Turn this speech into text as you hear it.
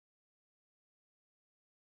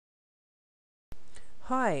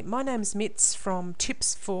Hi, my name's Mitz from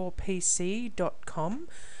tipsforpc.com.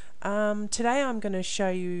 Today I'm going to show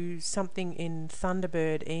you something in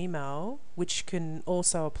Thunderbird email which can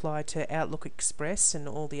also apply to Outlook Express and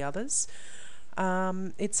all the others.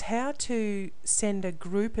 It's how to send a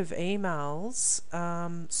group of emails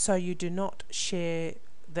so you do not share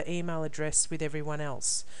the email address with everyone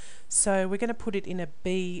else. So we're going to put it in a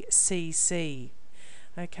BCC.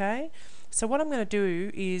 Okay, so what I'm going to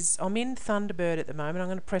do is, I'm in Thunderbird at the moment. I'm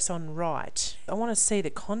going to press on write. I want to see the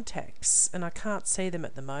contacts and I can't see them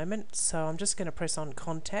at the moment, so I'm just going to press on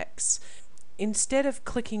contacts. Instead of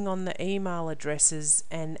clicking on the email addresses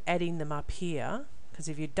and adding them up here, because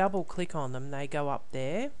if you double click on them they go up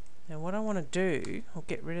there. Now what I want to do, I'll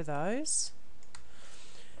get rid of those.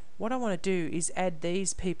 What I want to do is add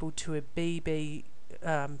these people to a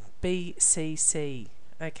BCC.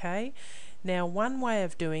 Okay, now one way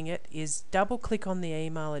of doing it is double click on the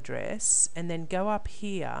email address and then go up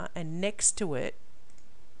here, and next to it,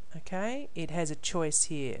 okay, it has a choice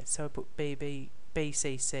here, so I put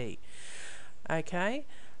BCC. Okay,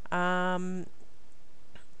 now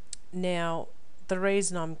the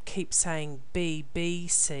reason I keep saying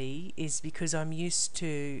BBC is because I'm used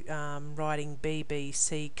to writing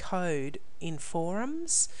BBC code in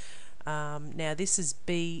forums. Now this is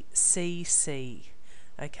BCC,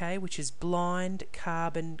 okay, which is blind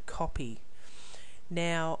carbon copy.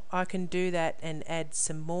 Now I can do that and add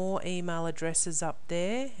some more email addresses up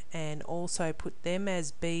there and also put them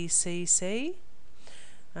as BCC.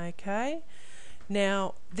 Okay,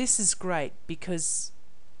 now this is great because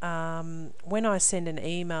when I send an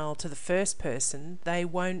email to the first person, they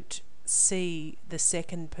won't see the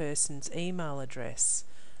second person's email address.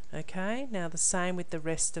 Okay, now the same with the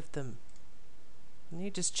rest of them. You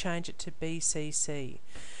just change it to BCC.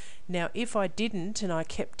 Now if I didn't and I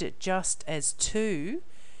kept it just as 2,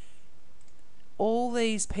 all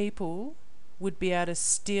these people would be able to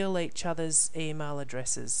steal each other's email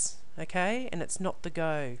addresses. Okay, and it's not the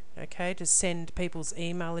go, okay, to send people's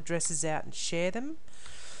email addresses out and share them.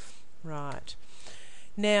 Right.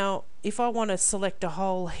 Now if I want to select a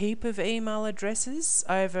whole heap of email addresses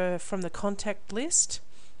over from the contact list,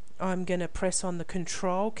 I'm going to press on the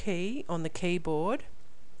Control key on the keyboard,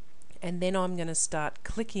 and then I'm going to start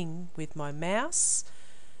clicking with my mouse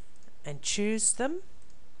and choose them,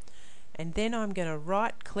 and then I'm going to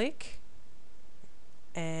right click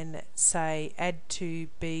and say Add to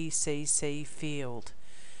BCC field.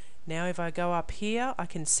 Now if I go up here I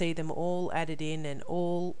can see them all added in and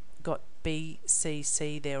all got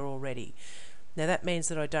BCC there already. Now that means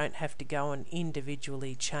that I don't have to go and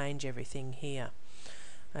individually change everything here.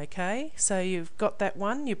 Okay, so you've got that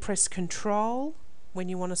one. You press Control when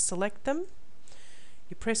you want to select them.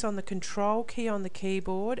 You press on the Control key on the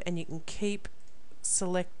keyboard and you can keep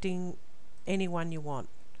selecting anyone you want.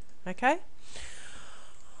 Okay?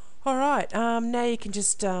 Alright, now you can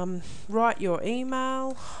just write your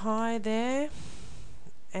email, hi there,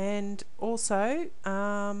 and also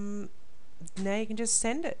now you can just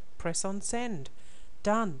send it. Press on send.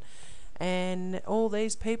 Done. And all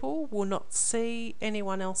these people will not see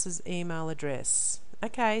anyone else's email address.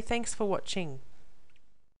 Okay, thanks for watching.